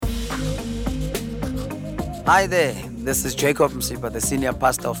Hi there, this is Jacob Msipa, the senior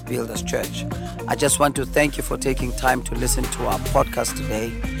pastor of Builders Church. I just want to thank you for taking time to listen to our podcast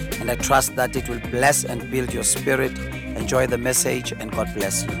today, and I trust that it will bless and build your spirit. Enjoy the message, and God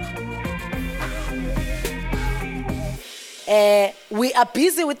bless you. We are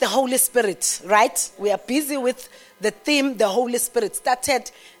busy with the Holy Spirit, right? We are busy with the theme, the Holy Spirit.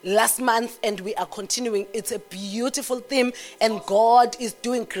 Started last month and we are continuing. It's a beautiful theme and God is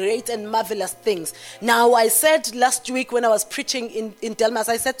doing great and marvelous things. Now, I said last week when I was preaching in Delmas,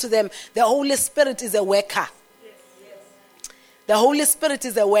 I said to them, the Holy Spirit is a worker. The Holy Spirit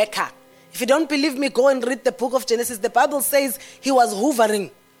is a worker. If you don't believe me, go and read the book of Genesis. The Bible says he was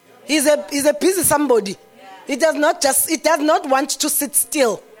hovering. He's a busy somebody. It does not want to sit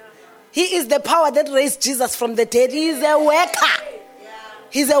still. He is the power that raised Jesus from the dead. He is a worker.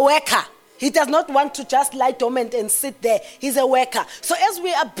 He's a worker. He does not want to just lie dormant and sit there. He's a worker. So as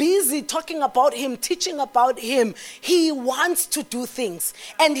we are busy talking about him, teaching about him, he wants to do things.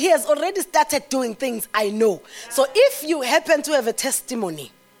 And he has already started doing things, I know. So if you happen to have a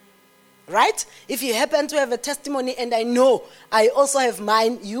testimony, right? If you happen to have a testimony, and I know I also have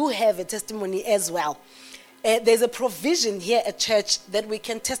mine, you have a testimony as well. There's a provision here at church that we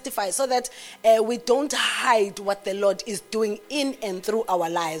can testify so that we don't hide what the Lord is doing in and through our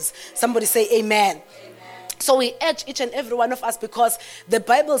lives. Somebody say amen. Amen. So we urge each and every one of us, because the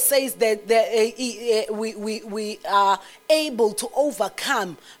Bible says that we are able to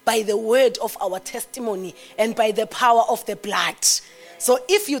overcome by the word of our testimony and by the power of the blood. So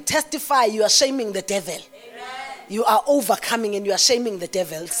if you testify, you are shaming the devil. Amen. You are overcoming and you are shaming the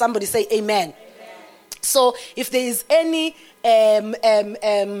devil. Somebody say amen. So if there is any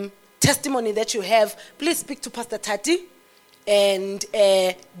testimony that you have, please speak to Pastor Tati. And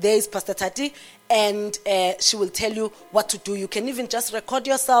there is Pastor Tati. And she will tell you what to do. You can even just record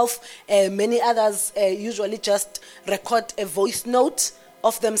yourself. Many others usually just record a voice note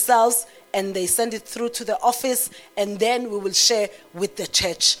of themselves. And they send it through to the office. And then we will share with the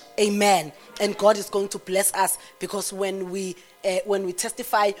church. Amen. And God is going to bless us. Because when we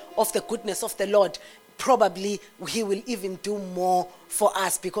testify of the goodness of the Lord, probably he will even do more for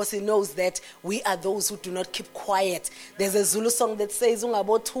us, because he knows that we are those who do not keep quiet. There's a Zulu song that says,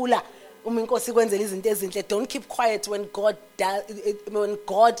 don't keep quiet when God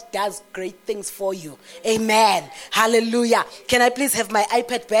does great things for you. Amen. Hallelujah. Can I please have my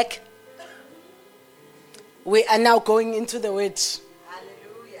iPad back? We are now going into the word.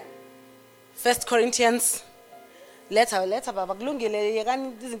 Hallelujah. 1 Corinthians. We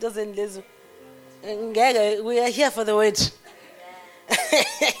are here for the word.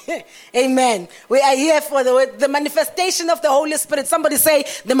 Amen. We are here for the word. The manifestation of the Holy Spirit. Somebody say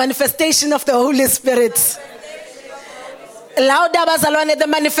the manifestation of the Holy Spirit. Louder, Bazalwane, the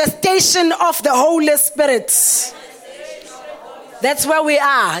manifestation of the Holy Spirit. That's where we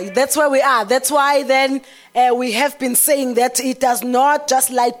are. That's where we are. That's why then we have been saying that it does not just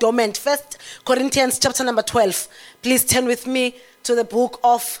lie dormant. 1 Corinthians chapter number 12. Please turn with me to the book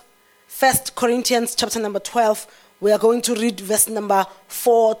of 1 Corinthians chapter number 12. We are going to read verse number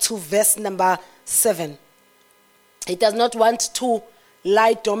 4 to verse number 7. He does not want to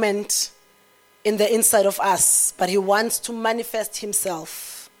lie dormant in the inside of us, but he wants to manifest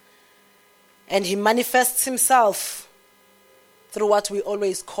himself. And he manifests himself through what we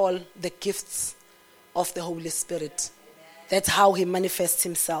always call the gifts of the Holy Spirit. That's how he manifests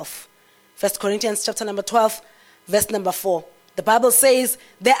himself. 1 Corinthians chapter number 12, verse number 4. The Bible says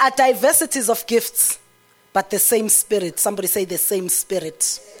there are diversities of gifts, but the same Spirit. Somebody say the same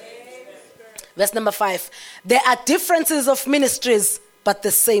Spirit. Verse number 5. There are differences of ministries, but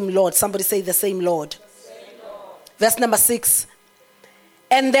the same Lord. Somebody say the same Lord. Verse number 6.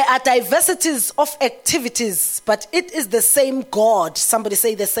 And there are diversities of activities, but it is the same God. Somebody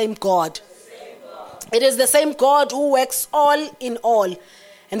say the same God. It is the same God who works all in all.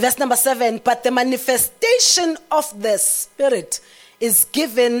 And verse number 7, but the manifestation of the Spirit is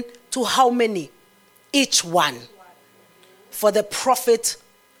given to how many? Each one. For the profit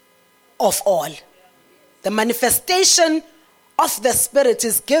of all. The manifestation of the Spirit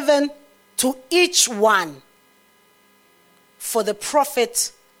is given to each one for the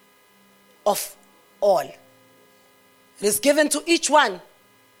profit of all. It is given to each one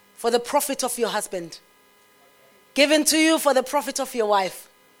for the profit of your husband. Given to you for the profit of your wife.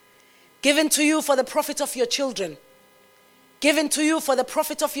 Given to you for the profit of your children. Given to you for the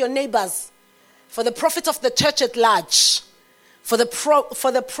profit of your neighbors. For the profit of the church at large. For the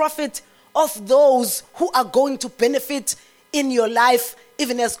profit of those who are going to benefit in your life,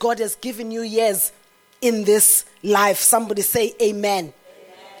 even as God has given you years in this life. Somebody say amen.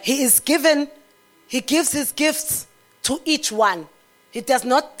 He is given He gives his gifts to each one. He does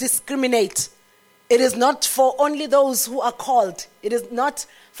not discriminate. It is not for only those who are called. It is not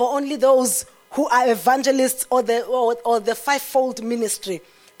for only those who are evangelists or the fivefold ministry,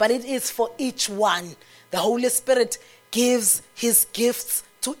 but it is for each one. The Holy Spirit gives his gifts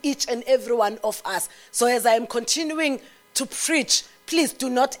to each and every one of us. So as I am continuing to preach, please do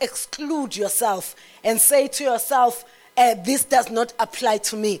not exclude yourself and say to yourself, this does not apply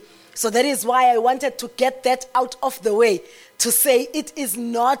to me. So that is why I wanted to get that out of the way, to say it is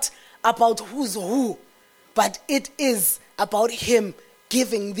not about who's who, but it is about him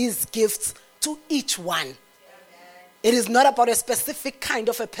giving these gifts to each one. Amen. It is not about a specific kind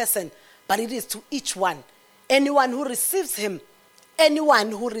of a person, but it is to each one. Anyone who receives him,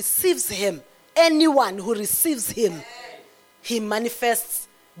 anyone who receives him, anyone who receives him, Amen. He manifests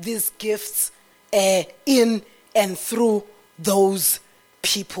these gifts in and through those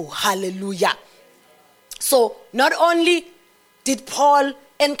people. Hallelujah. So not only did Paul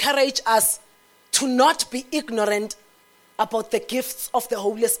encourage us to not be ignorant about the gifts of the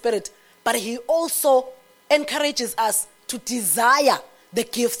Holy Spirit, but he also encourages us to desire the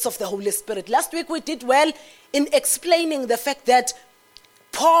gifts of the Holy Spirit. Last week we did well in explaining the fact that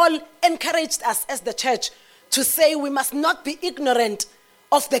Paul encouraged us as the church to say we must not be ignorant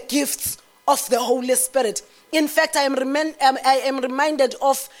of the gifts of the Holy Spirit. In fact, I am reminded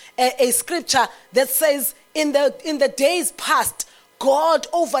of a scripture that says, in the days past, God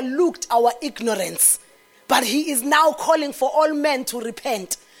overlooked our ignorance, but he is now calling for all men to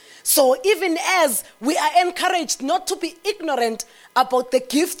repent. So even as we are encouraged not to be ignorant about the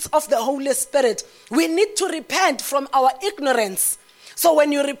gifts of the Holy Spirit, we need to repent from our ignorance. So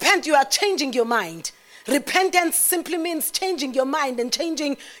when you repent, you are changing your mind. Repentance simply means changing your mind and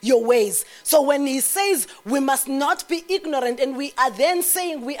changing your ways. So when he says we must not be ignorant, and we are then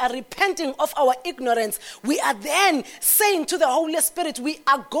saying we are repenting of our ignorance, we are then saying to the Holy Spirit, we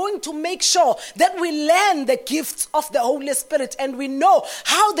are going to make sure that we learn the gifts of the Holy Spirit and we know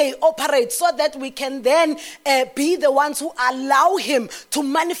how they operate, so that we can then be the ones who allow him to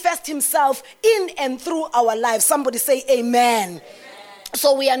manifest himself in and through our lives. Somebody say amen. Amen.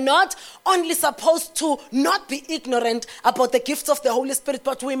 So we are not only supposed to not be ignorant about the gifts of the Holy Spirit,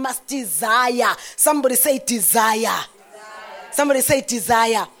 but we must desire. Somebody say desire. Somebody say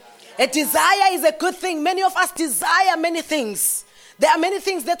desire. A desire is a good thing. Many of us desire many things. There are many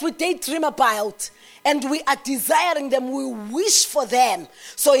things that we daydream about, and we are desiring them. We wish for them.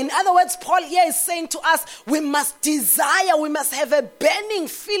 So in other words, Paul here is saying to us, we must desire, we must have a burning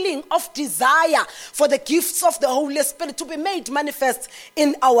feeling of desire for the gifts of the Holy Spirit to be made manifest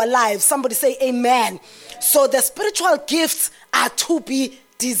in our lives. Somebody say amen. So the spiritual gifts are to be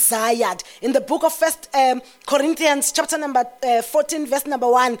desired. In the book of 1 Corinthians chapter number 14, verse number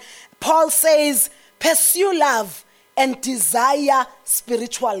 1, Paul says, pursue love and desire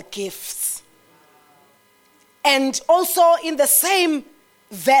spiritual gifts. And also in the same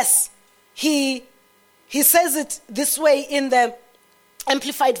verse, he says it this way in the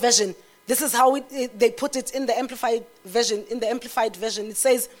Amplified Version. This is how they put it in the Amplified Version. In the Amplified Version, it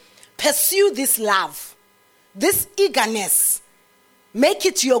says, pursue this love, this eagerness, make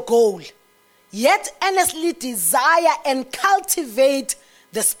it your goal, yet earnestly desire and cultivate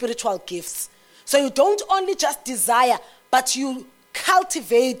the spiritual gifts. So you don't only just desire, but you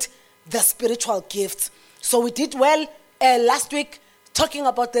cultivate the spiritual gifts. So we did well last week talking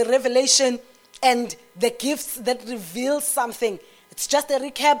about the revelation and the gifts that reveal something. It's just a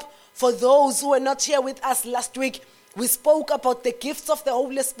recap for those who were not here with us last week. We spoke about the gifts of the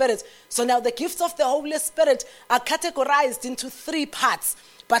Holy Spirit. So now the gifts of the Holy Spirit are categorized into 3 parts.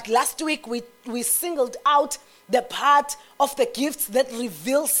 But last week we singled out the part of the gifts that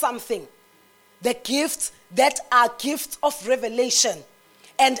reveal something. The gifts that are gifts of revelation.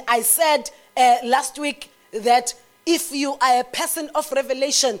 And I said last week that if you are a person of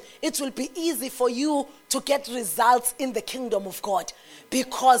revelation, it will be easy for you to get results in the kingdom of God.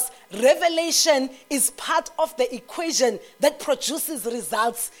 Because revelation is part of the equation that produces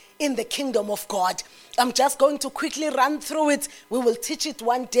results in the kingdom of God. I'm just going to quickly run through it. We will teach it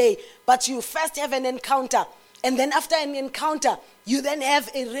one day. But you first have an encounter. And then after an encounter, you then have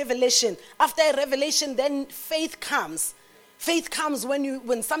a revelation. After a revelation, then faith comes. Faith comes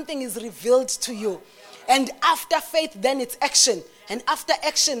when something is revealed to you. And after faith, then it's action. And after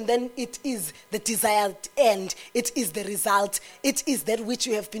action, then it is the desired end. It is the result. It is that which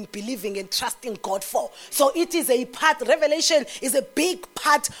you have been believing and trusting God for. So it is a part, revelation is a big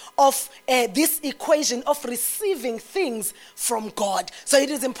part of this equation of receiving things from God. So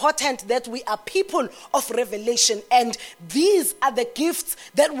it is important that we are people of revelation. And these are the gifts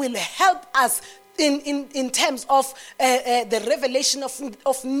that will help us in terms of the revelation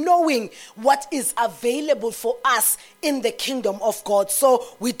of knowing what is available for us in the kingdom of God. So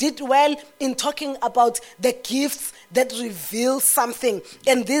we did well in talking about the gifts that reveal something.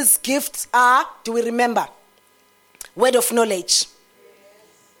 And these gifts are, do we remember? Word of knowledge.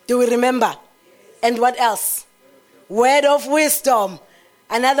 Do we remember? And what else? Word of wisdom.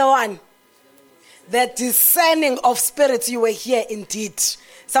 Another one. The discerning of spirits. You were here indeed.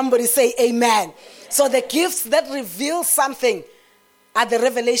 Somebody say amen. So the gifts that reveal something are the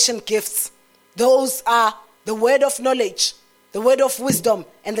revelation gifts. Those are the word of knowledge, the word of wisdom,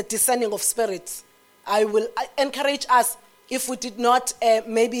 and the discerning of spirits. I will encourage us, if we did not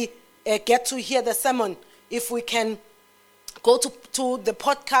get to hear the sermon, if we can go to the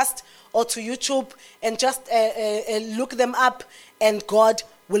podcast or to YouTube and just look them up, and God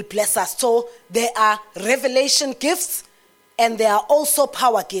will bless us. So there are revelation gifts, and there are also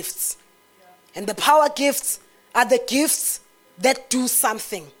power gifts. And the power gifts are the gifts that do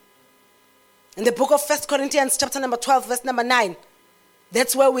something. In the book of 1 Corinthians chapter number 12, verse number 9,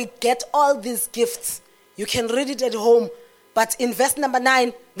 that's where we get all these gifts. You can read it at home. But in verse number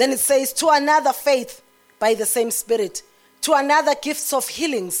 9, then it says, to another faith by the same Spirit, to another gifts of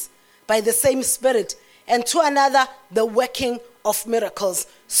healings by the same Spirit, and to another the working of miracles.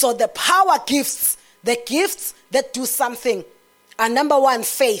 So the power gifts, the gifts that do something, are number 1,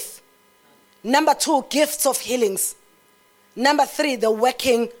 faith. Number 2, gifts of healings. Number 3, the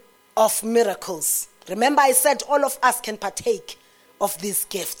working of miracles. Remember, I said all of us can partake of these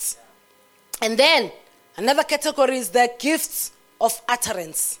gifts. And then another category is the gifts of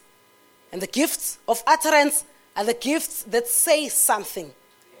utterance. And the gifts of utterance are the gifts that say something.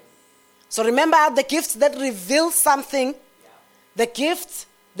 So remember, the gifts that reveal something, the gifts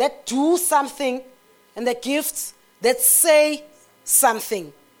that do something, and the gifts that say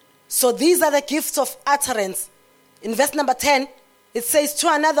something. So these are the gifts of utterance. In verse number 10, it says,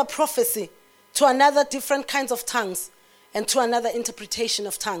 to another prophecy, to another different kinds of tongues, and to another interpretation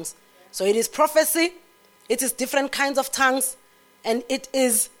of tongues. So it is prophecy, it is different kinds of tongues, and it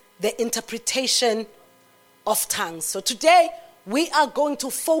is the interpretation of tongues. So today, we are going to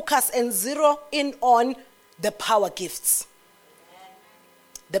focus and zero in on the power gifts.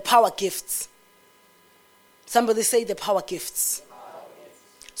 The power gifts. Somebody say the power gifts.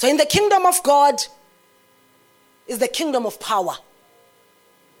 So in the kingdom of God is the kingdom of power.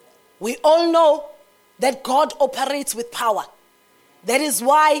 We all know that God operates with power. That is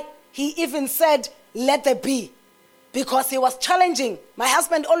why he even said, let there be. Because he was challenging. My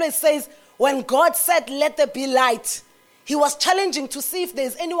husband always says, when God said, let there be light, he was challenging to see if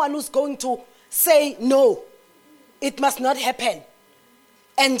there's anyone who's going to say, no, it must not happen.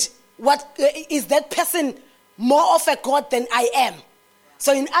 And what is that person more of a God than I am?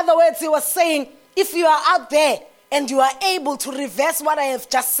 So in other words, he was saying, if you are out there and you are able to reverse what I have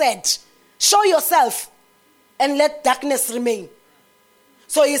just said, show yourself and let darkness remain.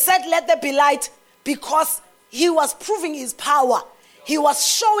 So he said, let there be light, because he was proving his power. He was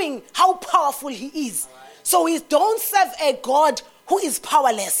showing how powerful he is. So we don't serve a God who is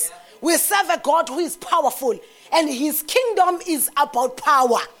powerless. We serve a God who is powerful. And his kingdom is about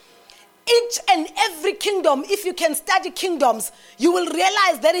power. Each and every kingdom, if you can study kingdoms, you will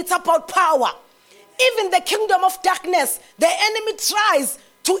realize that it's about power. Even the kingdom of darkness, the enemy tries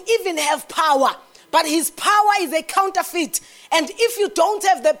to even have power. But his power is a counterfeit. And if you don't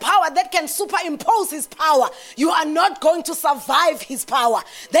have the power that can superimpose his power, you are not going to survive his power.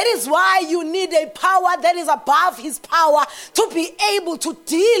 That is why you need a power that is above his power to be able to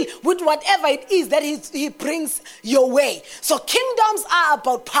deal with whatever it is that he brings your way. So kingdoms are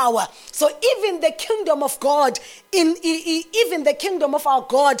about power. So even the kingdom of God, even the kingdom of our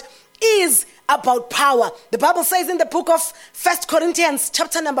God is about power. The Bible says in the book of 1 Corinthians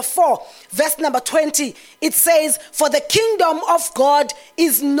chapter number 4, verse number 20, it says, for the kingdom of God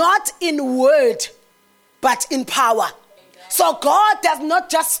is not in word, but in power. So God does not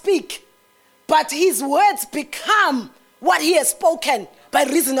just speak, but his words become what he has spoken by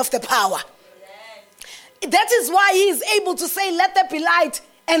reason of the power. That is why he is able to say, let there be light,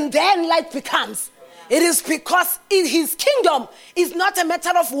 and then light becomes. It is because his kingdom is not a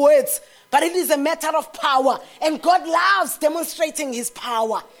matter of words, but it is a matter of power. And God loves demonstrating his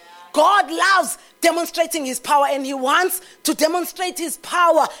power. God loves demonstrating his power, and he wants to demonstrate his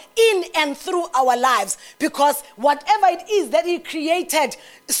power in and through our lives, because whatever it is that he created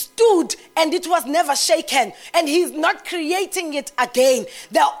stood and it was never shaken, and he's not creating it again.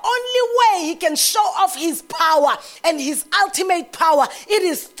 The only way he can show off his power and his ultimate power, it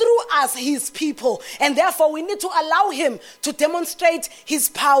is through us, his people, and therefore we need to allow him to demonstrate his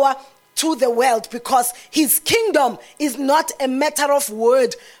power to the world, because his kingdom is not a matter of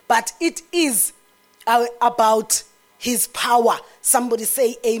word, but it is about his power. Somebody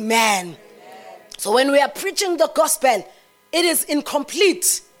say amen. Amen. So when we are preaching the gospel, it is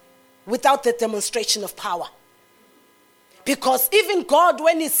incomplete without the demonstration of power. Because even God,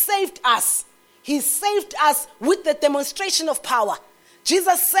 when he saved us with the demonstration of power.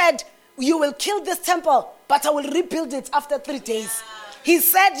 Jesus said, you will kill this temple, but I will rebuild it after 3 days. He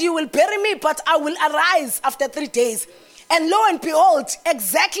said, you will bury me, but I will arise after 3 days. And lo and behold,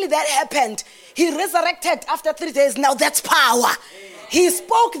 exactly that happened. He resurrected after 3 days. Now that's power. He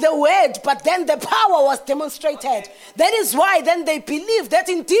spoke the word, but then the power was demonstrated. That is why then they believed that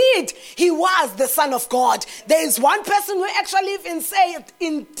indeed he was the Son of God. There is one person who actually even said,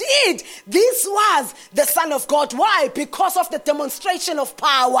 indeed, this was the Son of God. Why? Because of the demonstration of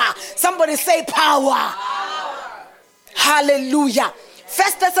power. Somebody say power. Hallelujah.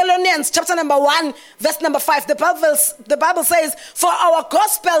 1 Thessalonians chapter number 1, verse number 5. The Bible says, for our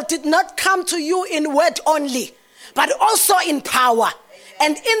gospel did not come to you in word only, but also in power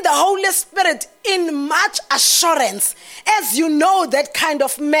and in the Holy Spirit, in much assurance, as you know what kind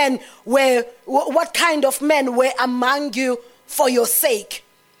of men were among you for your sake.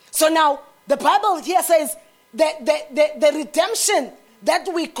 So now the Bible here says that the redemption that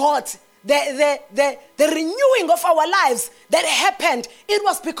we got, the renewing of our lives that happened, it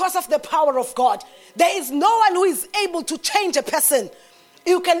was because of the power of God. There is no one who is able to change a person.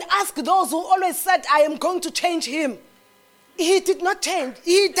 You can ask those who always said, I am going to change him. He did not change.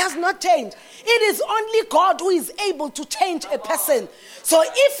 He does not change. It is only God who is able to change a person. So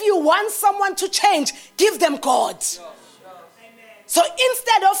if you want someone to change, give them God. So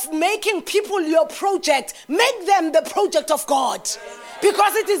instead of making people your project, make them the project of God.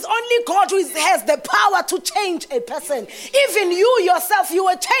 Because it is only God who has the power to change a person. Even you yourself, you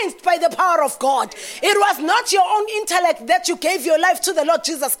were changed by the power of God. It was not your own intellect that you gave your life to the Lord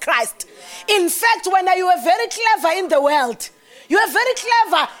Jesus Christ. In fact, when you were very clever in the world, you are very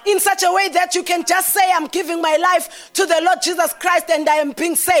clever in such a way that you can just say, I'm giving my life to the Lord Jesus Christ and I am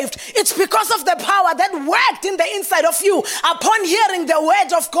being saved. It's because of the power that worked in the inside of you upon hearing the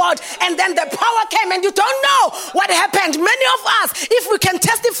word of God. And then the power came and you don't know what happened. Many of us, if we can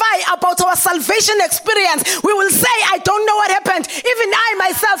testify about our salvation experience, we will say, I don't know what happened. Even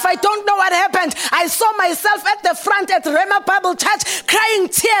I myself, I don't know what happened. I saw myself at the front at Rema Bible Church crying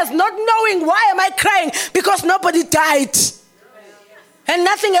tears, not knowing why am I crying, because nobody died. And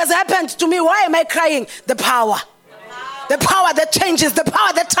nothing has happened to me. Why am I crying? The power. The power that changes. The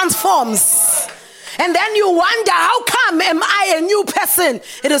power that transforms. And then you wonder, how come am I a new person?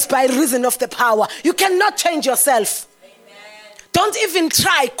 It is by reason of the power. You cannot change yourself. Don't even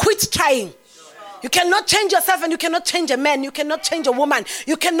try. Quit trying. You cannot change yourself, and you cannot change a man. You cannot change a woman.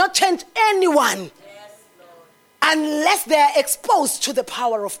 You cannot change anyone unless they are exposed to the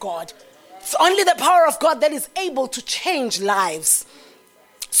power of God. It's only the power of God that is able to change lives.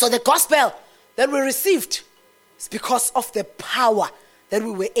 So the gospel that we received is because of the power that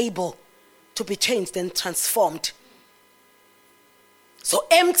we were able to be changed and transformed. So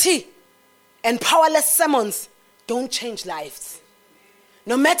empty and powerless sermons don't change lives.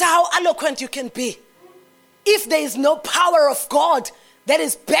 No matter how eloquent you can be, if there is no power of God that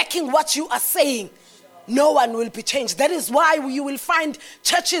is backing what you are saying, no one will be changed. That is why you will find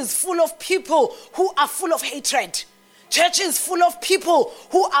churches full of people who are full of hatred. Churches full of people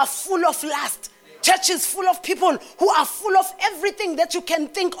who are full of lust. Churches full of people who are full of everything that you can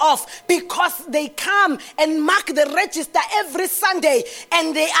think of, because they come and mark the register every Sunday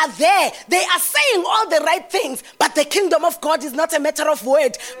and they are there. They are saying all the right things, but the kingdom of God is not a matter of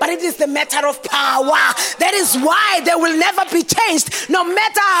word, but it is the matter of power. That is why they will never be changed, no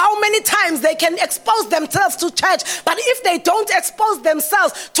matter how many times they can expose themselves to church. But if they don't expose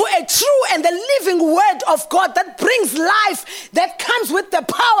themselves to a true and the living word of God that brings life, that comes with the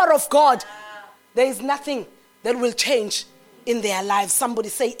power of God, there is nothing that will change in their lives. Somebody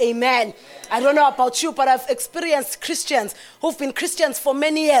say amen. I don't know about you, but I've experienced Christians who've been Christians for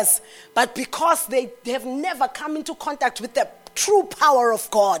many years, but because they have never come into contact with the true power of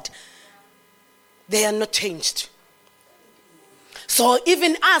God, they are not changed. So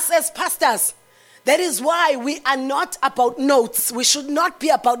even us as pastors, that is why we are not about notes. We should not be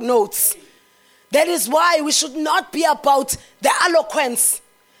about notes. That is why we should not be about the eloquence.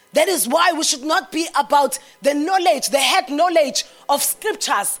 That is why we should not be about the knowledge, the head knowledge of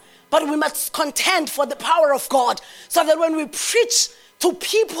scriptures, but we must contend for the power of God, so that when we preach to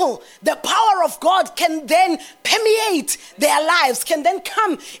people, the power of God can then permeate their lives, can then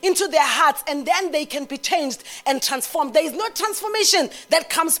come into their hearts, and then they can be changed and transformed. There is no transformation that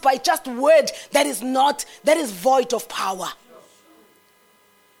comes by just word that is void of power.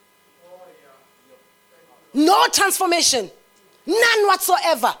 No transformation, none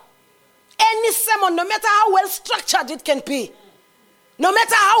whatsoever. Any sermon, no matter how well structured it can be, no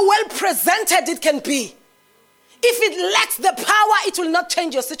matter how well presented it can be, if it lacks the power, it will not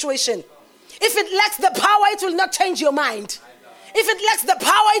change your situation. If it lacks the power, it will not change your mind. If it lacks the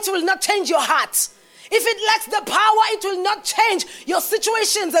power, it will not change your heart. If it lacks the power, it will not change your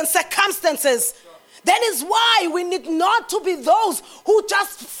situations and circumstances. That is why we need not to be those who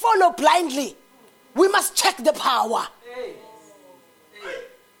just follow blindly. We must check the power.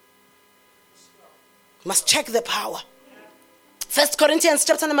 Must check the power. 1 Corinthians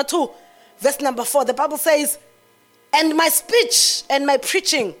chapter number 2, verse number 4. The Bible says, "And my speech and my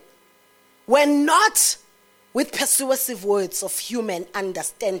preaching were not with persuasive words of human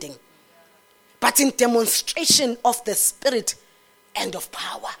understanding, but in demonstration of the Spirit and of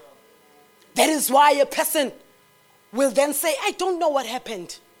power." That is why a person will then say, "I don't know what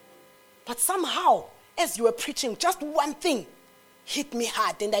happened, but somehow, as you were preaching, just one thing hit me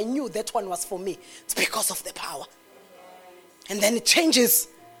hard, and I knew that one was for me." It's because of the power. And then it changes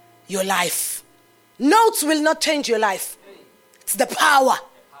your life. Notes will not change your life. It's the power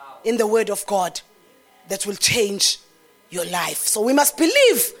in the word of God that will change your life. So we must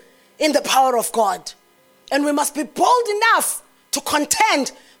believe in the power of God. And we must be bold enough to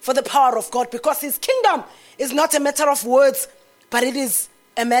contend for the power of God, because his kingdom is not a matter of words, but it is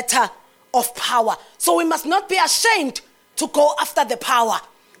a matter of power. So we must not be ashamed to go after the power.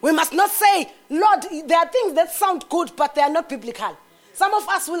 We must not say, "Lord, there are things that sound good, but they are not biblical." Some of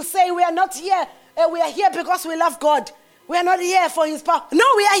us will say, "We are not here. We are here because we love God. We are not here for his power." No,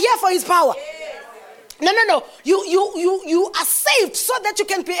 we are here for his power. No. You are saved so that you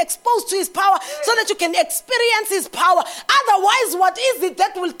can be exposed to his power, so that you can experience his power. Otherwise, what is it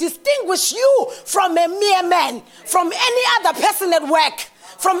that will distinguish you from a mere man, from any other person at work,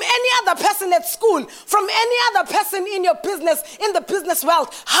 from any other person at school, from any other person in your business, in the business world?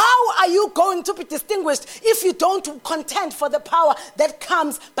 How are you going to be distinguished if you don't contend for the power that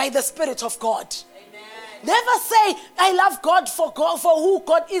comes by the Spirit of God? Never say, "I love God for who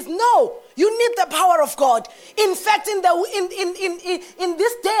God is." No, you need the power of God. In fact, in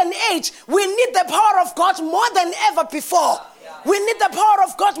this day and age, we need the power of God more than ever before. We need the power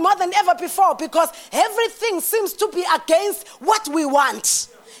of God more than ever before, because everything seems to be against what we want.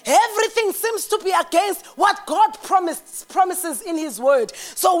 Everything seems to be against what God promises in his word.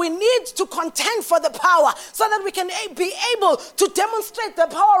 So we need to contend for the power so that we can be able to demonstrate the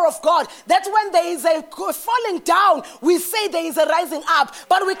power of God. That when there is a falling down, we say there is a rising up.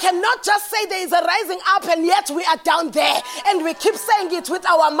 But we cannot just say there is a rising up and yet we are down there. And we keep saying it with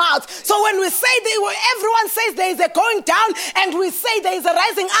our mouth. So when we say everyone says there is a going down and we say there is a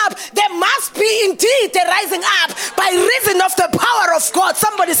rising up, there must be indeed a rising up by reason of the power of God.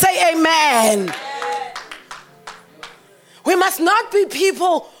 Somebody say amen. We must not be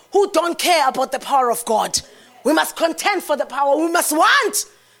people who don't care about the power of God. We must contend for the power. We must want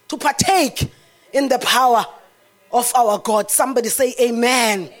to partake in the power of our God. Somebody say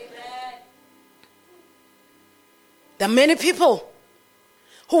amen. There are many people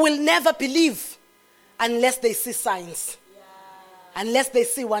who will never believe unless they see signs, unless they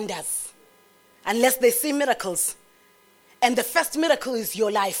see wonders, unless they see miracles. And the first miracle is your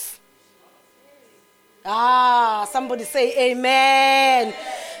life. Somebody say amen.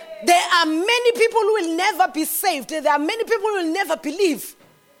 There are many people who will never be saved. There are many people who will never believe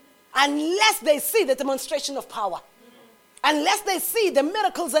unless they see the demonstration of power. Unless they see the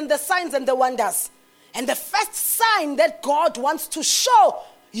miracles and the signs and the wonders. And the first sign that God wants to show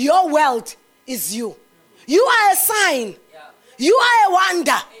your world is you. You are a sign. You are a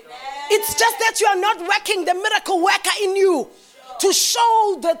wonder. It's just that you are not working the miracle worker in you to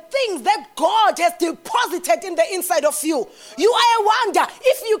show the things that God has deposited in the inside of you. You are a wonder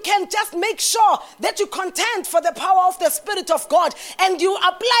if you can just make sure that you contend for the power of the Spirit of God and you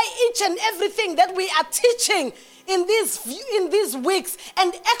apply each and everything that we are teaching in these weeks,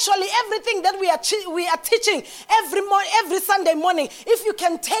 and actually everything that we are teaching every Sunday morning. If you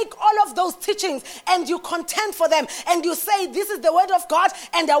can take all of those teachings and you contend for them and you say, "This is the word of God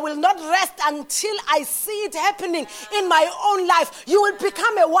and I will not rest until I see it happening in my own life," you will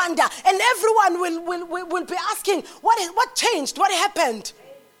become a wonder, and everyone will be asking, what changed? What happened?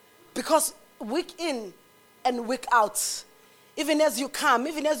 Because week in and week out, even as you come,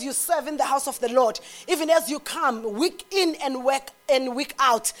 even as you serve in the house of the Lord, even as you come week in and week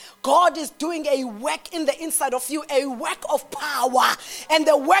out, God is doing a work in the inside of you, a work of power. And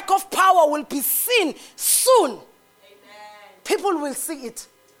the work of power will be seen soon. Amen. People will see it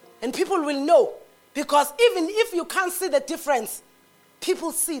and people will know. Because even if you can't see the difference,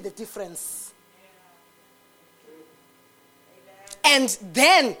 people see the difference. Yeah. And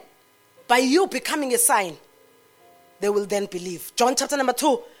then, by you becoming a sign, they will then believe. John chapter number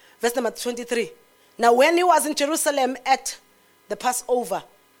 2, verse number 23. Now when he was in Jerusalem at the Passover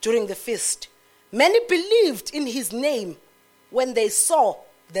during the feast, many believed in his name when they saw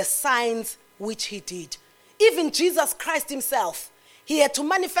the signs which he did. Even Jesus Christ himself, he had to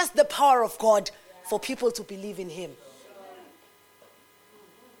manifest the power of God for people to believe in him.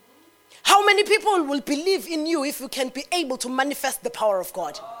 How many people will believe in you if you can be able to manifest the power of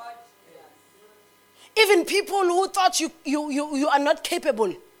God? Even people who thought you are not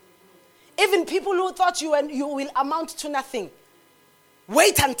capable. Even people who thought you will amount to nothing.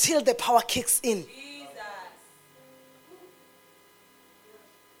 Wait until the power kicks in. Jesus.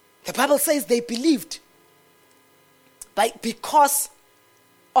 The Bible says they believed because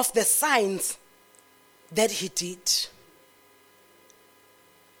of the signs that he did.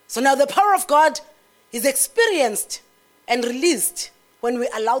 So now the power of God is experienced and released when we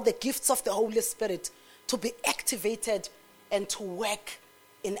allow the gifts of the Holy Spirit to be activated and to work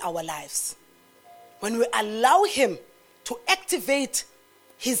in our lives. When we allow him to activate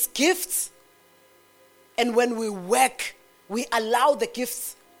his gifts, and when we allow the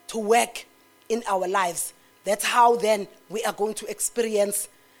gifts to work in our lives, that's how then we are going to experience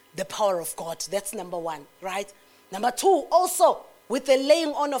the power of God. That's number one, right? Number two, also with the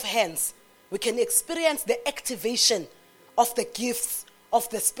laying on of hands, we can experience the activation of the gifts of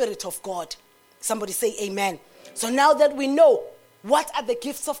the Spirit of God. Somebody say amen. So now that we know what are the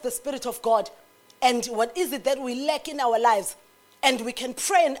gifts of the Spirit of God and what is it that we lack in our lives, and we can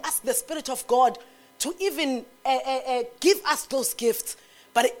pray and ask the Spirit of God to even give us those gifts.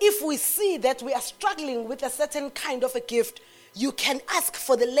 But if we see that we are struggling with a certain kind of a gift, you can ask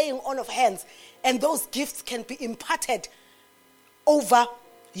for the laying on of hands, and those gifts can be imparted over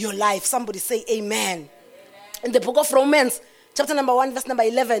your life. Somebody say amen. In the book of Romans, chapter number 1, verse number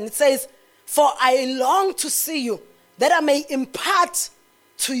 11, it says, "For I long to see you, that I may impart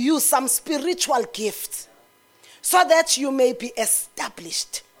to you some spiritual gifts, so that you may be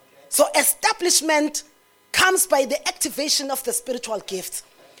established." So establishment comes by the activation of the spiritual gifts.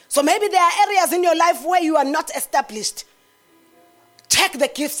 So maybe there are areas in your life where you are not established. Check the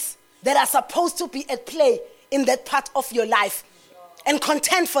gifts that are supposed to be at play in that part of your life and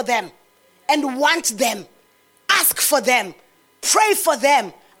contend for them and want them. Ask for them. Pray for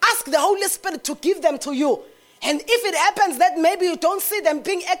them. Ask the Holy Spirit to give them to you. And if it happens that maybe you don't see them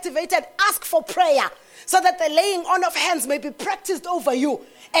being activated, ask for prayer so that the laying on of hands may be practiced over you.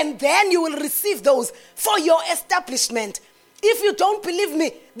 And then you will receive those for your establishment. If you don't believe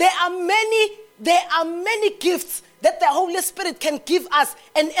me, there are many gifts that the Holy Spirit can give us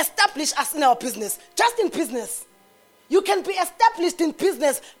and establish us in our business. Just in business. You can be established in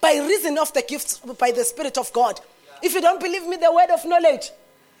business by reason of the gifts by the Spirit of God. If you don't believe me, the word of knowledge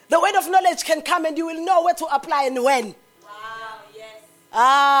can come and you will know where to apply and when. Wow, yes.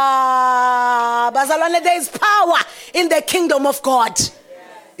 Bazalwane, there is power in the kingdom of God. Yes.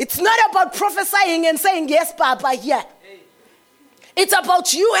 It's not about prophesying and saying, "Yes, Papa," here. Hey. It's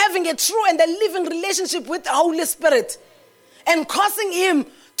about you having a true and a living relationship with the Holy Spirit and causing him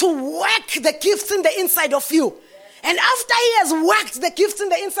to work the gifts in the inside of you. Yes. And after he has worked the gifts in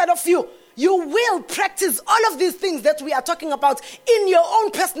the inside of you, you will practice all of these things that we are talking about in your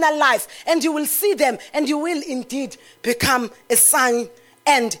own personal life, and you will see them, and you will indeed become a sign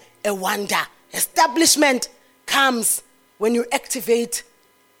and a wonder. Establishment comes when you activate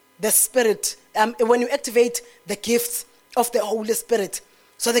the Spirit, when you activate the gifts of the Holy Spirit.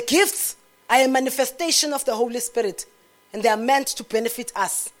 So the gifts are a manifestation of the Holy Spirit, and they are meant to benefit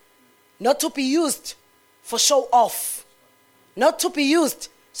us, not to be used for show off, not to be used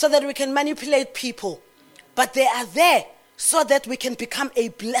so that we can manipulate people, but they are there so that we can become a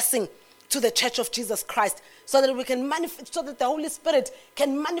blessing to the Church of Jesus Christ, so that we can manifest, so that the Holy Spirit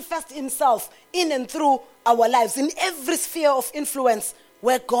can manifest himself in and through our lives in every sphere of influence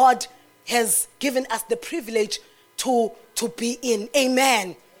where God has given us the privilege to be in.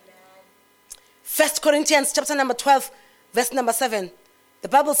 Amen. 1 Corinthians chapter number 12, verse number 7. The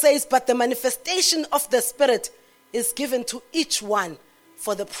Bible says, "But the manifestation of the Spirit is given to each one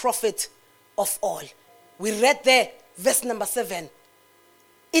for the profit of all." We read there, verse number 7.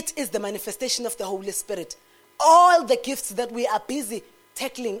 It is the manifestation of the Holy Spirit. all the gifts that we are busy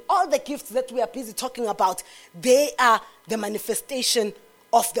tackling, all the gifts that we are busy talking about, they are the manifestation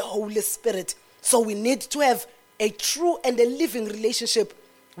of the Holy Spirit. So we need to have a true and a living relationship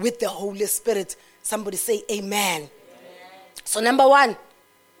with the Holy Spirit. Somebody say amen. So number one,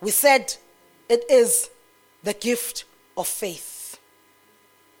 we said it is the gift of faith.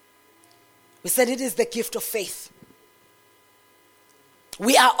 We said it is the gift of faith.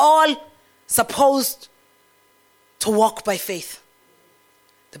 We are all supposed to walk by faith.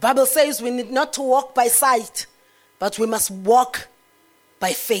 The Bible says we need not to walk by sight, but we must walk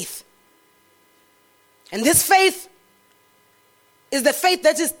by faith. And this faith is the faith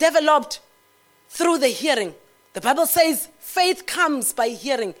that is developed through the hearing. The Bible says faith comes by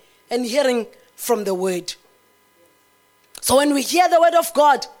hearing, and hearing from the word. So when we hear the word of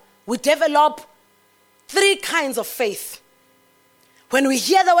God, we develop three kinds of faith. When we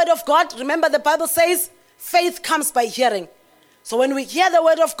hear the word of God, remember the Bible says faith comes by hearing. So when we hear the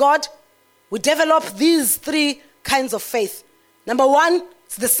word of God, we develop these three kinds of faith. Number one,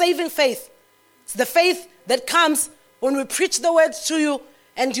 it's the saving faith. It's the faith that comes when we preach the word to you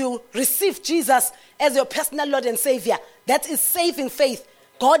and you receive Jesus as your personal Lord and Savior. That is saving faith.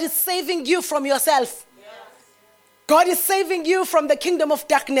 God is saving you from yourself. God is saving you from the kingdom of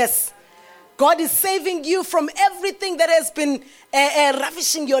darkness. God is saving you from everything that has been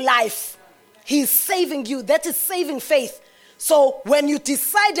ravishing your life. He is saving you. That is saving faith. So when you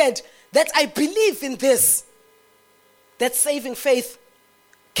decided that I believe in this, that saving faith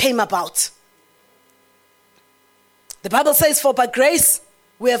came about. The Bible says, for by grace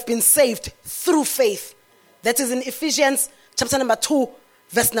we have been saved through faith. That is in Ephesians chapter number 2,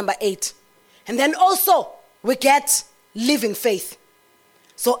 verse number 8. And then also we get living faith.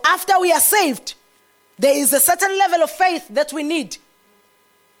 So after we are saved, there is a certain level of faith that we need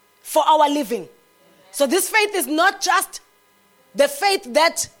for our living. So this faith is not just the faith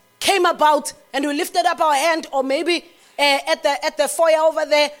that came about and we lifted up our hand, or maybe at the foyer over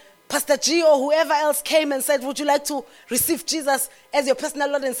there, Pastor G or whoever else came and said, would you like to receive Jesus as your personal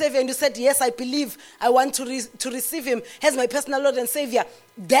Lord and Savior? And you said, yes, I believe I want to receive him as my personal Lord and Savior.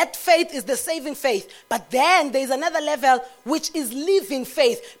 That faith is the saving faith. But then there is another level, which is living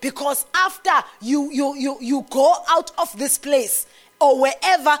faith. Because after you go out of this place, or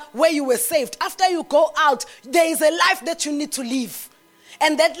wherever where you were saved, after you go out, there is a life that you need to live.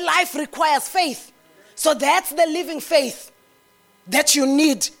 And that life requires faith. So that's the living faith that you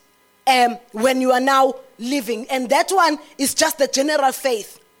need when you are now living. And that one is just the general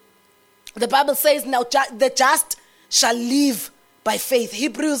faith. The Bible says, now the just shall live by faith.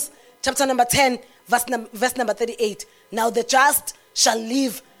 Hebrews chapter number 10, verse number 38. Now the just shall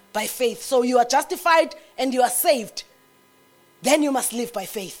live by faith. So you are justified and you are saved. Then you must live by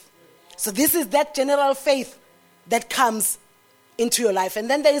faith. So this is that general faith that comes into your life. And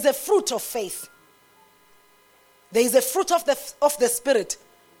then there is a fruit of faith. There is a fruit of the Spirit,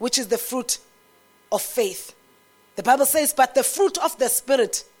 which is the fruit of faith. The Bible says, but the fruit of the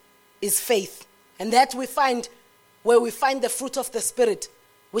Spirit is faith. And that we find where we find the fruit of the Spirit,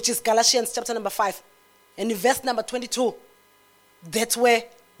 which is Galatians chapter number 5. And in verse number 22, that's where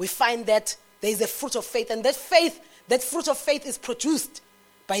we find that there is a fruit of faith. And that fruit of faith is produced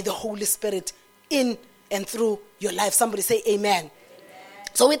by the Holy Spirit in and through your life. Somebody say amen. Amen.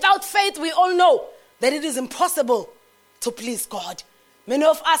 So without faith, we all know that it is impossible to please God. Many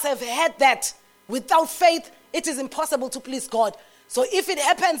of us have heard that. Without faith, it is impossible to please God. So if it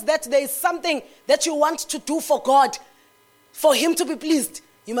happens that there is something that you want to do for God, for him to be pleased,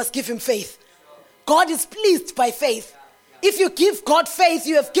 you must give him faith. God is pleased by faith. If you give God faith,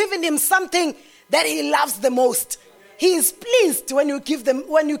 you have given him something that he loves the most. He is pleased when you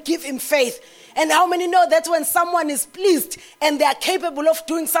give him faith. And how many know that when someone is pleased and they are capable of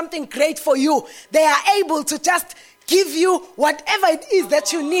doing something great for you, they are able to just give you whatever it is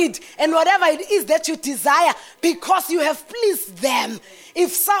that you need and whatever it is that you desire, because you have pleased them.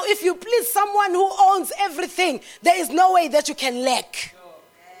 If you please someone who owns everything, there is no way that you can lack.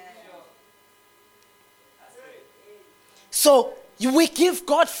 So we give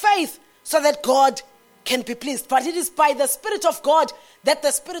God faith so that God can be pleased. But it is by the Spirit of God that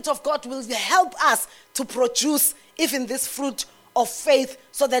the Spirit of God will help us to produce even this fruit of faith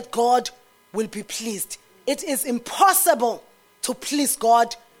so that God will be pleased. It is impossible to please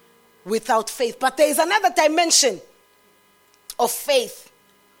God without faith. But there is another dimension of faith,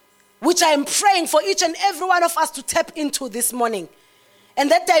 which I am praying for each and every one of us to tap into this morning.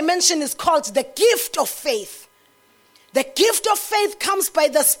 And that dimension is called the gift of faith. The gift of faith comes by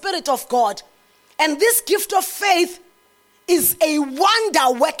the Spirit of God. And this gift of faith is a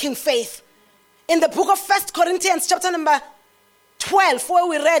wonder-working faith. in the book of 1 Corinthians chapter number 12, where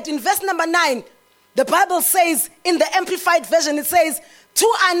we read in verse number 9, the Bible says, in the Amplified Version, it says,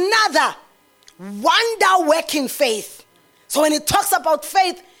 to another, wonder-working faith. So when it talks about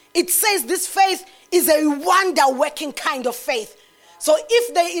faith, it says this faith is a wonder-working kind of faith. So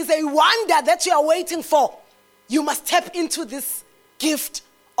if there is a wonder that you are waiting for, you must tap into this gift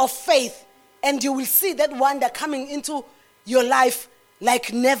of faith, and you will see that wonder coming into your life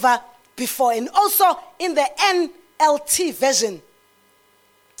like never before. And also in the NLT version,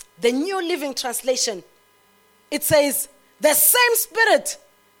 the New Living Translation, it says, the same Spirit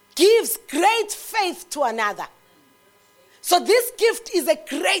gives great faith to another. So this gift is a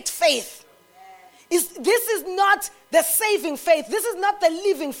great faith. This is not the saving faith. This is not the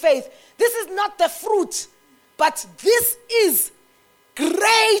living faith. This is not the fruit. But this is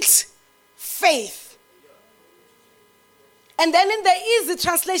great faith. And then in the Easy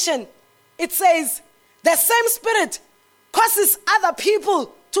Translation, it says, the same Spirit causes other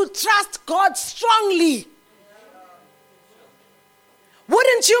people to trust God strongly.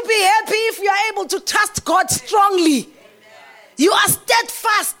 Wouldn't you be happy if you are able to trust God strongly? You are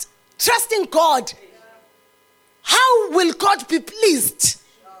steadfast, trusting God. How will God be pleased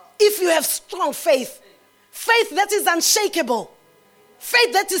if you have strong faith? Faith that is unshakable.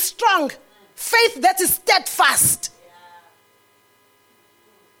 Faith that is strong. Faith that is steadfast.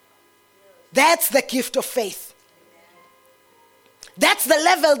 That's the gift of faith. That's the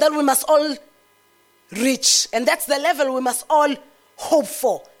level that we must all reach. And that's the level we must all hope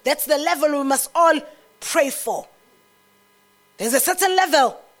for. That's the level we must all pray for. There's a certain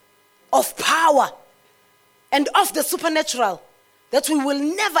level of power and of the supernatural that we will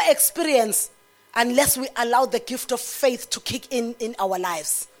never experience unless we allow the gift of faith to kick in our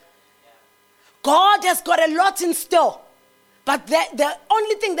lives. God has got a lot in store, but the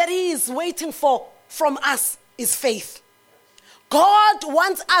only thing that he is waiting for from us is faith. God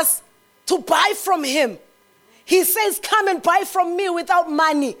wants us to buy from him. He says, come and buy from me without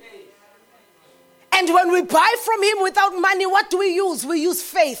money. And when we buy from him without money, what do we use? We use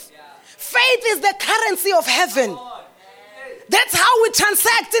faith. Faith is the currency of heaven. That's how we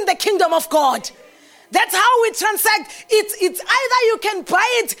transact in the kingdom of God. That's how we transact. It's either you can buy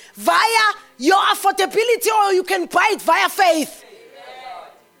it via your affordability or you can buy it via faith.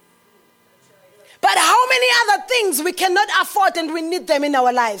 But how many other things we cannot afford and we need them in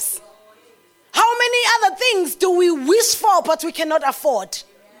our lives? How many other things do we wish for but we cannot afford?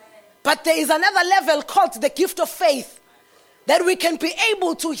 But there is another level called the gift of faith, that we can be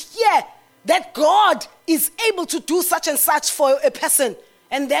able to hear that God is able to do such and such for a person.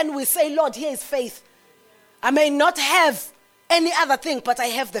 And then we say, Lord, here is faith. I may not have any other thing, but I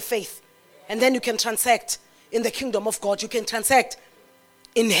have the faith. And then you can transact in the kingdom of God. You can transact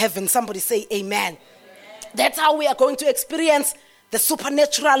in heaven. Somebody say amen. That's how we are going to experience the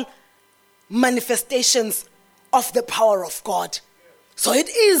supernatural manifestations of the power of God. So it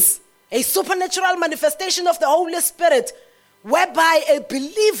is a supernatural manifestation of the Holy Spirit, whereby a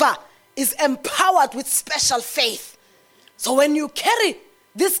believer is empowered with special faith. So when you carry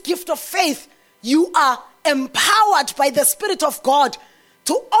this gift of faith, you are empowered by the Spirit of God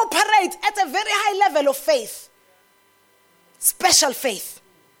to operate at a very high level of faith. Special faith.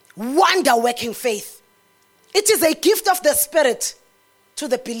 Wonder-working faith. It is a gift of the Spirit to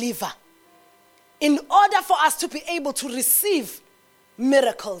the believer. In order for us to be able to receive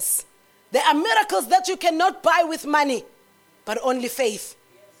miracles, there are miracles that you cannot buy with money, but only faith.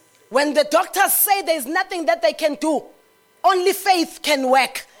 When the doctors say there is nothing that they can do, only faith can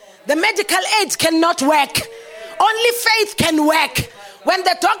work. The medical aid cannot work. Only faith can work. When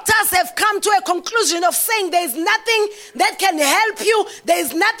the doctors have come to a conclusion of saying there is nothing that can help you, there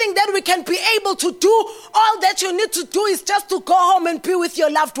is nothing that we can be able to do, all that you need to do is just to go home and be with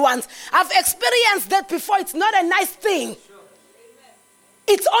your loved ones. I've experienced that before. It's not a nice thing.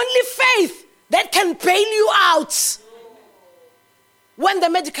 It's only faith that can bail you out when the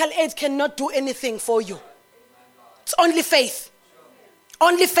medical aid cannot do anything for you. It's only faith.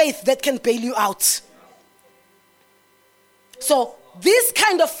 Only faith that can bail you out. So this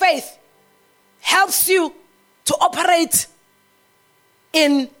kind of faith helps you to operate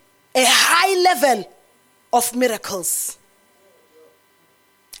in a high level of miracles.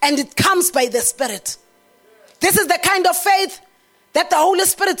 And it comes by the Spirit. This is the kind of faith that the Holy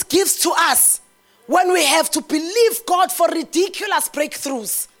Spirit gives to us when we have to believe God for ridiculous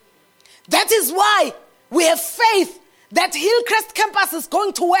breakthroughs. That is why we have faith that Hillcrest Campus is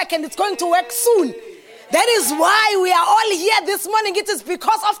going to work, and it's going to work soon. That is why we are all here this morning. It is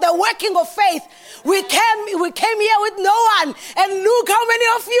because of the working of faith. We came here with no one. And look how many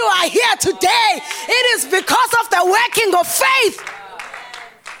of you are here today. It is because of the working of faith.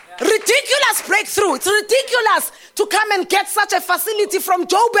 Ridiculous breakthrough. It's ridiculous to come and get such a facility from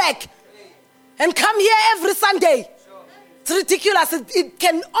Joburg and come here every Sunday. It's ridiculous. It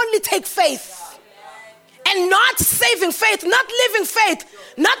can only take faith. And not saving faith, not living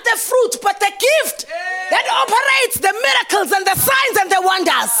faith, not the fruit, but the gift that operates the miracles and the signs and the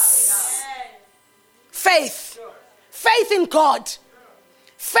wonders. Faith. Faith in God.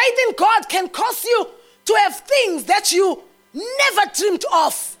 Faith in God can cause you to have things that you never dreamed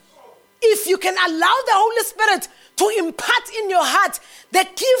of. If you can allow the Holy Spirit to impart in your heart the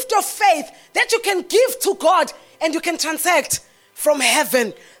gift of faith that you can give to God and you can transact from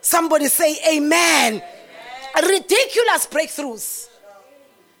heaven. Somebody say amen. Ridiculous breakthroughs.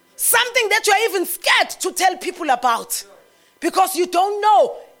 Something that you are even scared to tell people about because you don't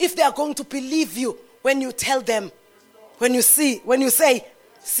know if they are going to believe you when you tell them, when you say,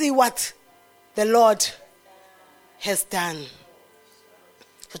 see what the Lord has done.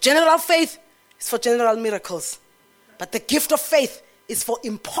 So general faith is for general miracles, but the gift of faith is for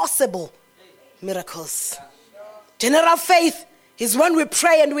impossible miracles. General faith is when we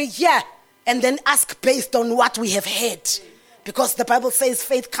pray and we hear and then ask based on what we have heard. Because the Bible says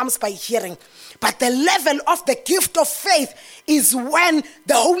faith comes by hearing. But the level of the gift of faith is when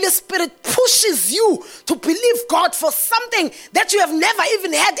the Holy Spirit pushes you to believe God for something that you have never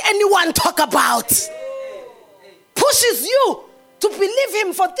even had anyone talk about. Pushes you to believe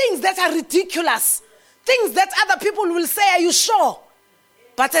Him for things that are ridiculous. Things that other people will say, are you sure?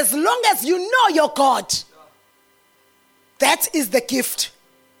 But as long as you know your God, that is the gift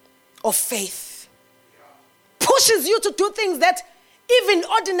of faith. Pushes you to do things that even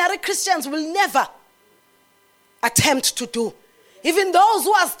ordinary Christians will never attempt to do. Even those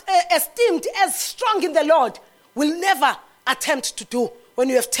who are esteemed as strong in the Lord will never attempt to do when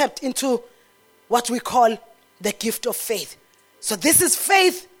you have tapped into what we call the gift of faith. So this is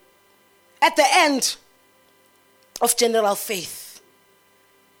faith at the end of general faith.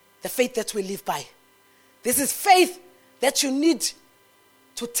 The faith that we live by. This is faith that you need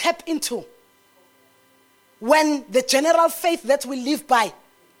to tap into when the general faith that we live by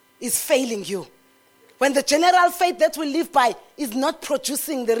is failing you. When the general faith that we live by is not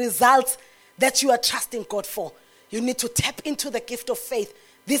producing the results that you are trusting God for. You need to tap into the gift of faith,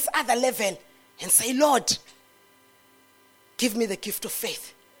 this other level, and say, Lord, give me the gift of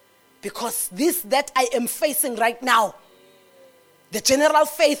faith. Because this that I am facing right now, the general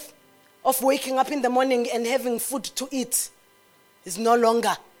faith of waking up in the morning and having food to eat is no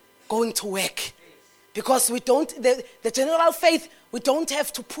longer going to work. Because the general faith, we don't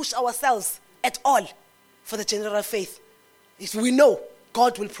have to push ourselves at all for the general faith. We know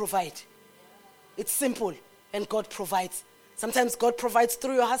God will provide. It's simple, and God provides. Sometimes God provides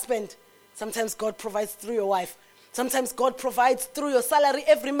through your husband. Sometimes God provides through your wife. Sometimes God provides through your salary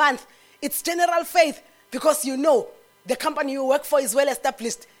every month. It's general faith because you know the company you work for is well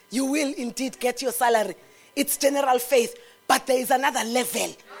established. You will indeed get your salary. It's general faith. But there is another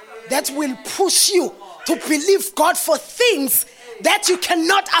level that will push you to believe God for things that you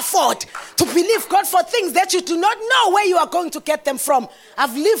cannot afford. To believe God for things that you do not know where you are going to get them from.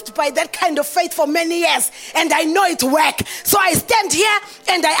 I've lived by that kind of faith for many years and I know it works. So I stand here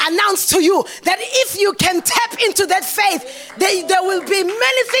and I announce to you that if you can tap into that faith, there will be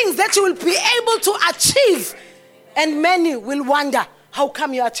many things that you will be able to achieve. And many will wonder, how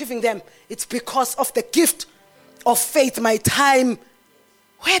come you're achieving them? It's because of the gift of faith. My time,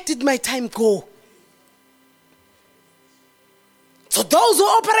 where did my time go? So those who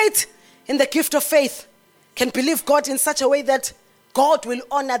operate in the gift of faith can believe God in such a way that God will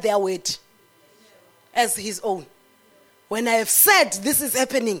honor their word as his own. When I have said this is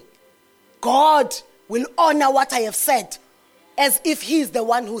happening, God will honor what I have said as if he is the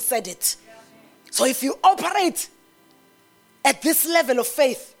one who said it. So if you operate at this level of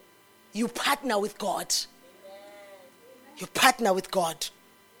faith, you partner with God. You partner with God.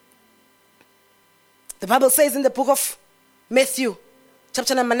 The Bible says in the book of Matthew,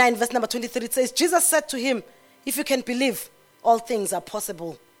 chapter number 9, verse number 23, it says, Jesus said to him, if you can believe, all things are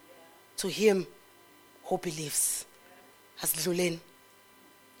possible to him who believes. Asidluleni,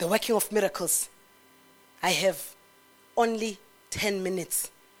 the working of miracles. I have only 10 minutes.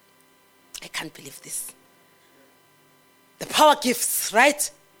 I can't believe this. The power gifts,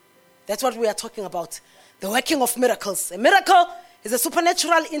 right? That's what we are talking about. The working of miracles. A miracle is a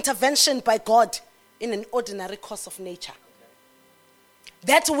supernatural intervention by God in an ordinary course of nature.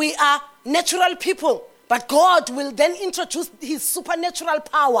 That we are natural people, But God will then introduce his supernatural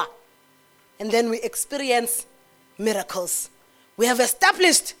power. And then we experience miracles. We have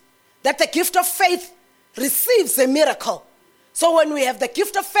established that the gift of faith receives a miracle. So when we have the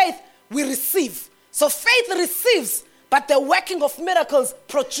gift of faith, we receive. So faith receives, but the working of miracles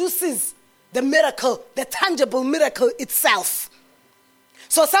produces the miracle, the tangible miracle itself.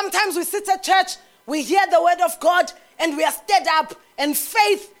 So sometimes we sit at church, we hear the word of God, and we are stirred up, and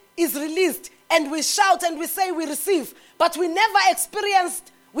faith is released, and we shout and we say we receive. But we never experience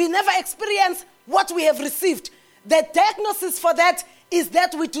what we have received. The diagnosis for that is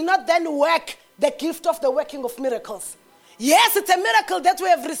that we do not then work the gift of the working of miracles. Yes, it's a miracle that we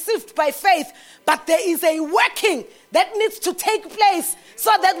have received by faith, but there is a working that needs to take place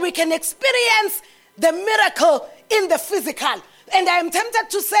so that we can experience the miracle in the physical. And I am tempted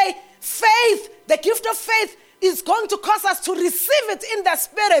to say faith, the gift of faith, is going to cause us to receive it in the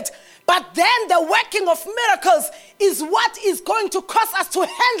spirit. But then the working of miracles is what is going to cause us to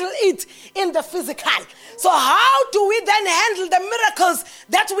handle it in the physical. So how do we then handle the miracles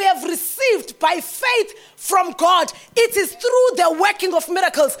that we have received by faith from God? It is through the working of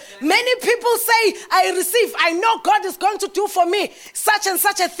miracles. Many people say, I know God is going to do for me such and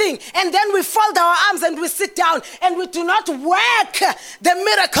such a thing. And then we fold our arms and we sit down and we do not work the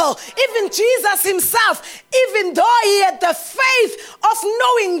miracle. Even Jesus himself, even though he had the faith of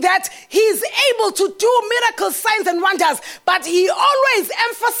knowing that he is able to do miracles, signs and wonders, but he always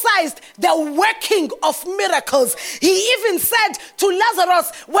emphasized the working of miracles. He even said to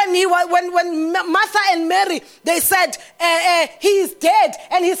Lazarus when Martha and Mary, they said he is dead,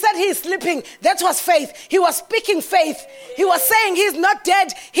 and he said he is sleeping. That was faith. He was speaking faith. He was saying he is not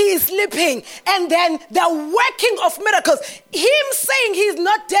dead, he is sleeping. And then the working of miracles, him saying he is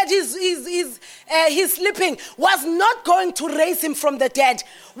not dead, he's sleeping, was not going to raise him from the dead.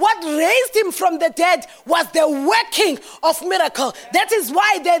 What raised him from the dead was the working of miracle. That is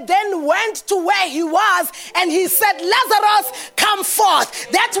why they then went to where he was and he said, Lazarus, come forth.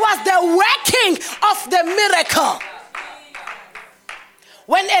 That was the working of the miracle.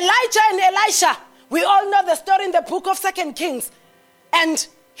 When Elijah and Elisha, we all know the story in the book of 2 Kings, and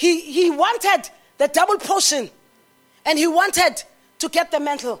he wanted the double portion and he wanted to get the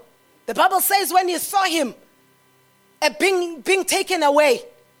mantle. The Bible says when he saw him being taken away,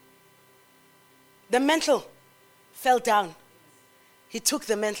 the mantle fell down. He took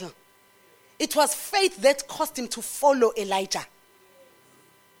the mantle. It was faith that caused him to follow Elijah.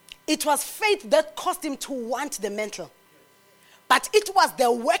 It was faith that caused him to want the mantle. But it was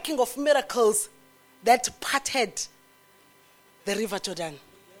the working of miracles that parted the river Jordan.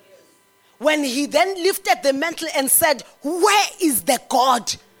 When he then lifted the mantle and said, where is the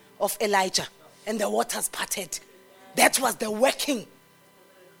God of Elijah? And the waters parted. That was the working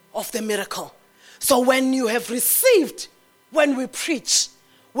of the miracle. So when you have received, when we preach,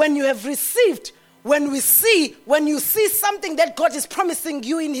 when you have received, when you see something that God is promising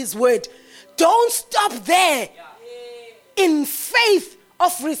you in his word, don't stop there in faith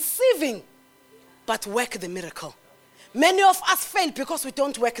of receiving, but work the miracle. Many of us fail because we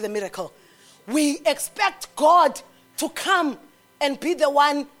don't work the miracle. We expect God to come and be the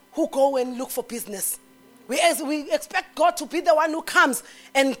one who go and look for business. We expect God to be the one who comes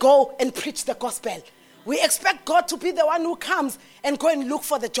and go and preach the gospel. We expect God to be the one who comes and go and look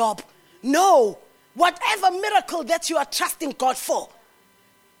for the job. No. Whatever miracle that you are trusting God for,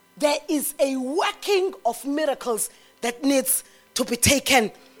 there is a working of miracles that needs to be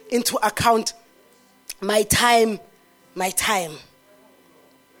taken into account. My time.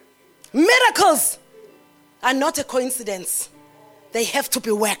 Miracles are not a coincidence. They have to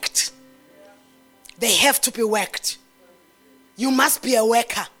be worked. They have to be worked. You must be a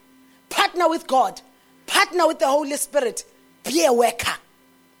worker. Partner with God. Partner with the Holy Spirit. Be a worker.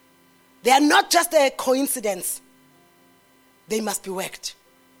 They are not just a coincidence. They must be worked.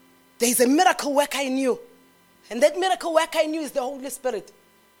 There is a miracle worker in you. And that miracle worker in you is the Holy Spirit.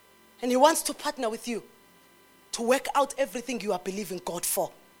 And he wants to partner with you to work out everything you are believing God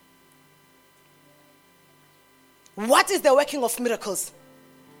for. What is the working of miracles?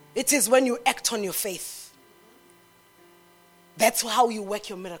 It is when you act on your faith. That's how you work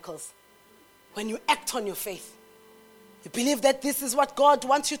your miracles. When you act on your faith. You believe that this is what God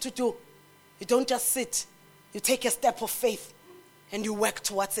wants you to do. You don't just sit. You take a step of faith and you work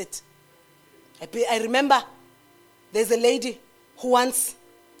towards it. I remember there's a lady who once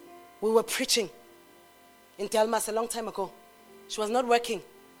we were preaching in Delmas a long time ago. She was not working.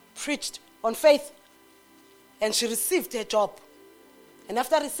 Preached on faith. And she received her job. And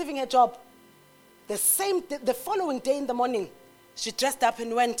after receiving her job, the following day in the morning, she dressed up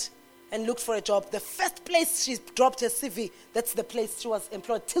and went and looked for a job. The first place she dropped her CV, that's the place she was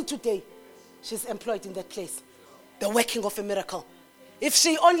employed. Till today, she's employed in that place. The working of a miracle. If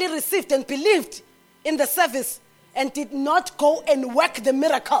she only received and believed in the service and did not go and work the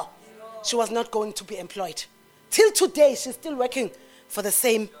miracle, she was not going to be employed. Till today, she's still working for the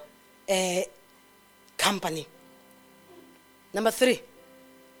same company. Number 3,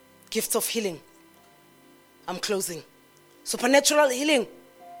 gifts of healing. I'm closing. Supernatural healing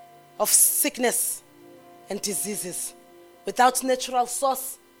of sickness and diseases without natural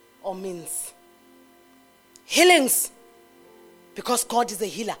source or means. Healings because God is a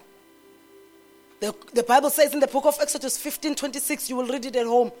healer. The Bible says in the book of Exodus 15:26, you will read it at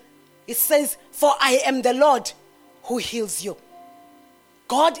home. It says, "For I am the Lord who heals you."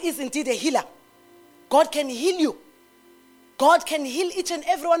 God is indeed a healer. God can heal you. God can heal each and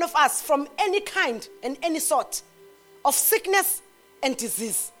every one of us from any kind and any sort of sickness and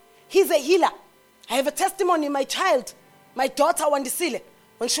disease. He's a healer. I have a testimony. My daughter Wandisile,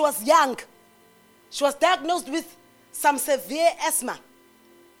 when she was young, she was diagnosed with some severe asthma.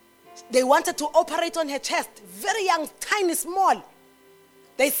 They wanted to operate on her chest. Very young, tiny, small.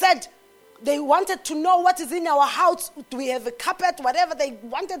 They said they wanted to know what is in our house. Do we have a carpet? Whatever they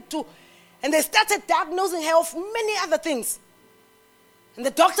wanted to. And they started diagnosing her of many other things. And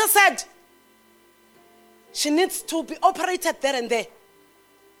the doctor said she needs to be operated there and there.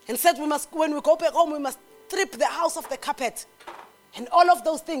 And said when we go back home, we must strip the house of the carpet. And all of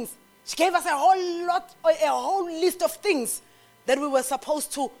those things. She gave us a whole list of things that we were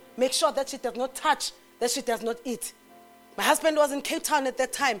supposed to make sure that she does not touch, that she does not eat. My husband was in Cape Town at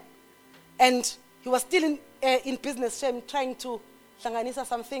that time. And he was still in business, trying to hlanganisa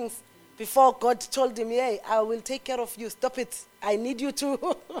some things before God told him, "Hey, I will take care of you. Stop it. I need you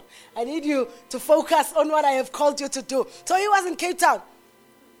to focus on what I have called you to do." So he was in Cape Town.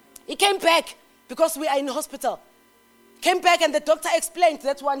 He came back because we are in hospital. Came back and the doctor explained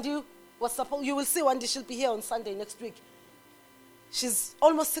that Wandi you will see Wandi, she'll be here on Sunday next week. She's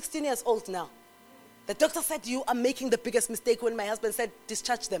almost 16 years old now. The doctor said, "You are making the biggest mistake," when my husband said,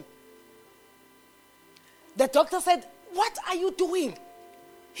 "Discharge them." The doctor said, "What are you doing?"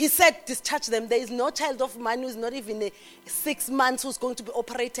 He said, "Discharge them. There is no child of mine who is not even 6 months who's going to be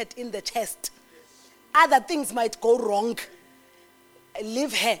operated in the chest. Other things might go wrong.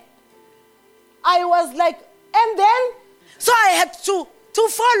 Leave her." I was like, and then? So I had to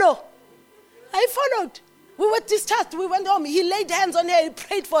follow. I followed. We were discharged. We went home. He laid hands on her. He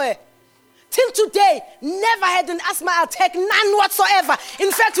prayed for her. Till today, never had an asthma attack, none whatsoever.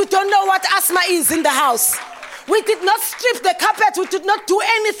 In fact, we don't know what asthma is in the house. We did not strip the carpet. We did not do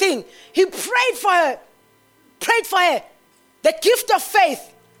anything. He prayed for her. Prayed for her. The gift of faith.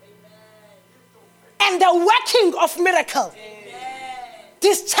 And the working of miracle.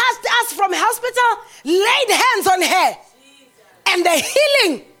 Discharged us from hospital, laid hands on her. And the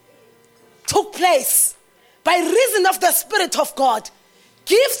healing took place by reason of the Spirit of God.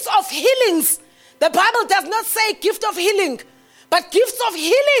 Gifts of healings. The Bible does not say gift of healing, but gifts of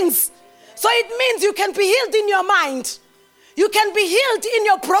healings. So it means you can be healed in your mind. You can be healed in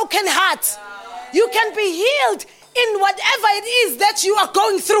your broken heart. You can be healed in whatever it is that you are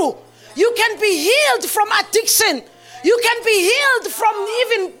going through. You can be healed from addiction. You can be healed from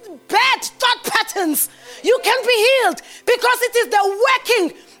even bad thought patterns. You can be healed because it is the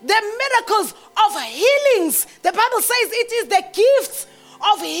working, the miracles of healings. The Bible says it is the gifts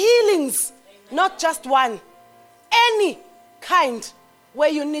of healings, not just one. Any kind where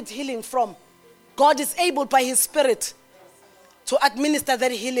you need healing from. God is able by His Spirit to administer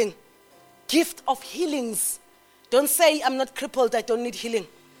that healing. Gift of healings. Don't say, "I'm not crippled, I don't need healing."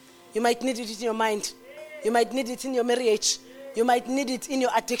 You might need it in your mind. You might need it in your marriage. You might need it in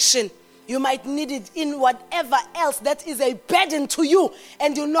your addiction. You might need it in whatever else that is a burden to you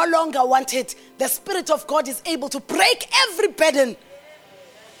and you no longer want it. The Spirit of God is able to break every burden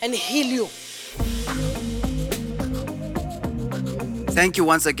and heal you. Thank you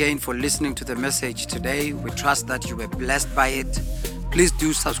once again for listening to the message today. We trust that you were blessed by it. Please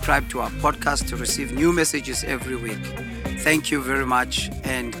do subscribe to our podcast to receive new messages every week. Thank you very much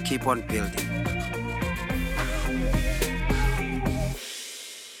and keep on building.